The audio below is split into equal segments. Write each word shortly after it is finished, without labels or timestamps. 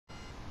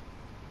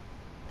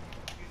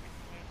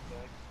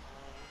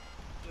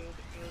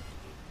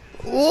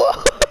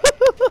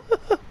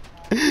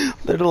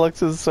Little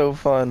Lux is so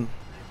fun.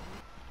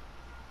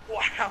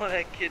 Wow,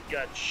 that kid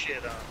got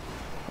shit on.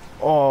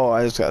 Oh,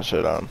 I just got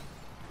shit on.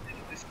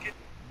 This kid.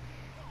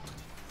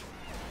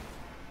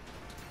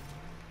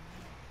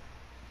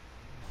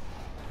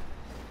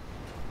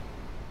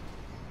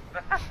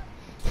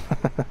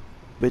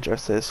 Bitch, I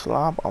said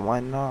slop on my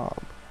knob.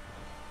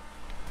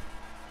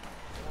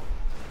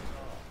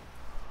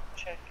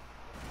 Check.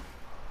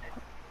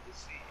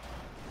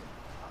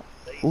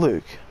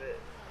 Luke,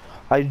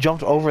 I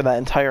jumped over that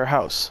entire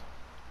house.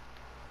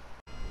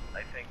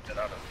 I think that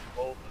out of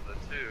both of the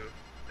two,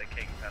 the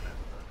Kingpin is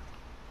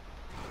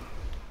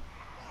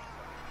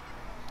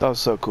That was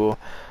so cool.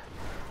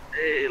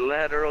 Hey,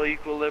 lateral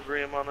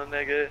equilibrium on a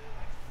nigga.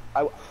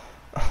 I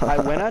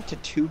went out to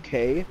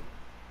 2K.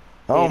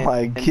 Oh and, my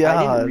and god.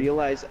 I didn't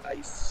realize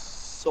I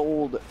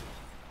sold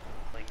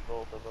Like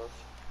both of us.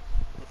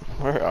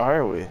 Where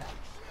are we?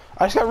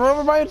 I just got run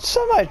over by a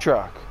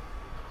semi-truck.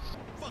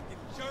 Fucking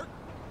jerk.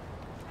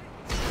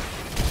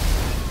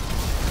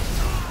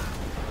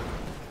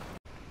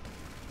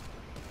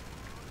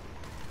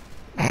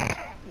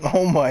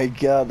 Oh my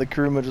god, the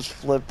crewman just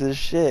flipped his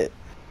shit.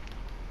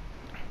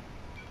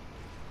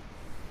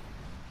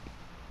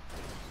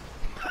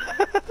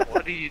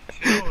 What are you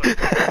doing?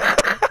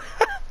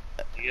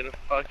 You gonna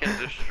fucking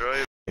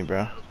destroy Hey,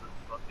 bro. this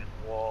fucking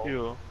wall.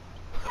 You.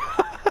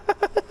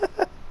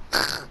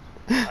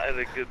 I had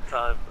a good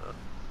time though.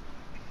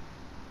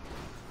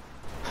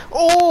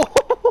 Oh!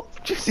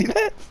 Did you see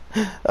that?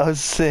 That was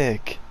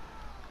sick.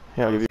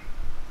 Here, I'll give you.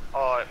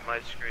 Oh, my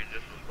screen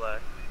just was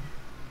black.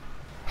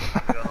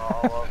 Going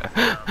all up and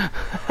down.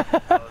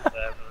 What was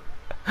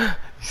happening?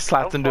 He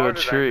slapped How into far a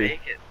did I tree.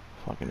 make it?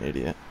 Fucking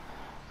idiot.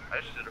 I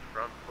just did a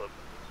front flip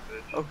in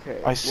this bitch. Okay.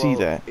 I see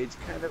that. It's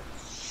kind of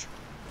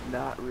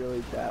not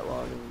really that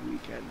long of a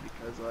weekend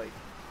because like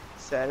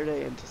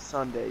Saturday into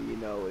Sunday, you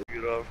know,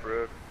 Get off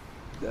road.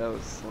 that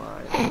was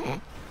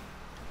slime.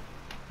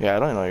 Yeah, I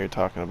don't know what you're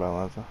talking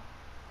about, Laza.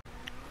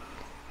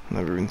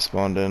 Never even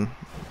spawned in.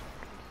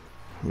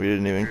 We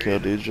didn't even kill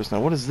dudes just now.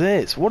 What is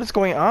this? What is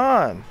going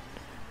on?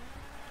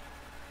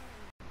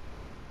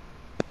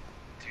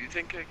 Do you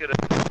think I could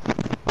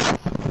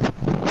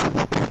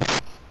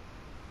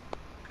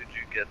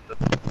you get the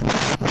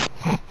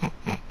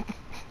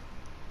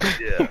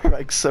Yeah. You're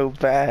like so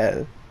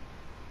bad.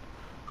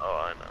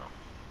 Oh,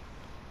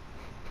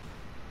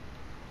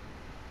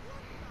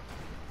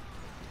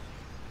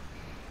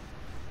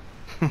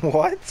 I know.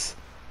 What?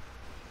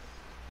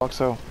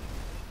 Foxo.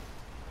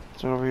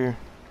 It's over here.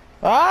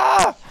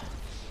 Ah!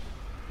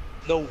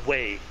 No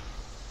way.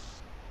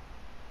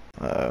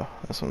 Uh-oh,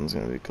 this one's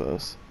gonna be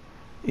close.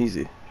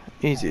 Easy.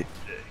 Easy.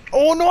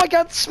 Oh no, I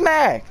got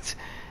smacked!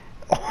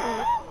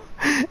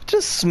 It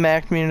just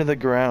smacked me into the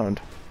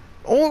ground.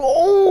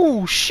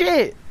 Oh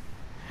shit!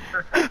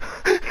 Get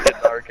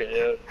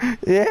RKO.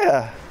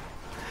 Yeah.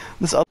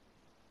 This other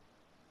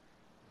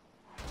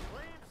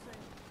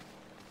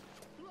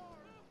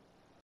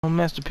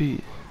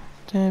masterpiece.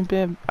 Damn,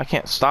 babe. I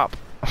can't stop.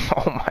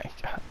 Oh my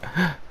god.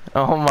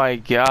 Oh my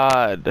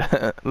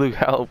god. Luke,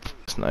 help.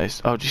 It's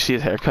nice. Oh, did you see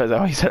his haircut?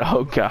 Oh, he said,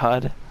 oh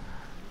god.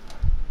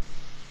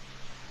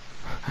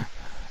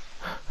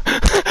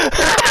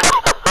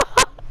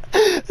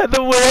 And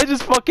the way I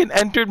just fucking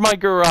entered my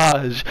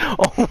garage.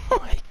 Oh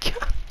my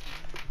god.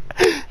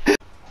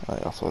 I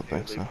also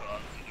think so.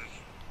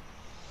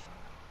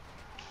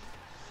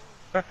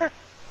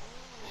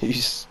 He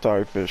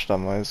starfished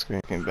on my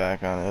screen, came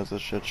back on it. It was a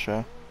shit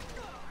show.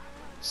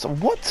 So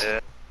what? Yeah.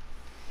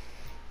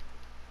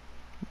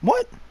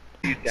 What?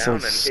 You down So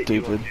and hit stupid.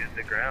 you when you hit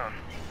the ground.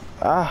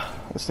 Ah,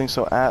 this thing's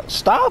so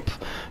Stop!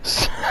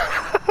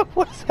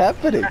 What's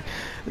happening?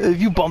 If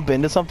you bump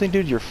into something,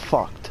 dude, you're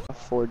fucked.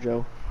 For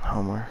Joe.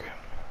 Homework.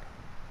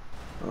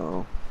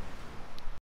 Oh.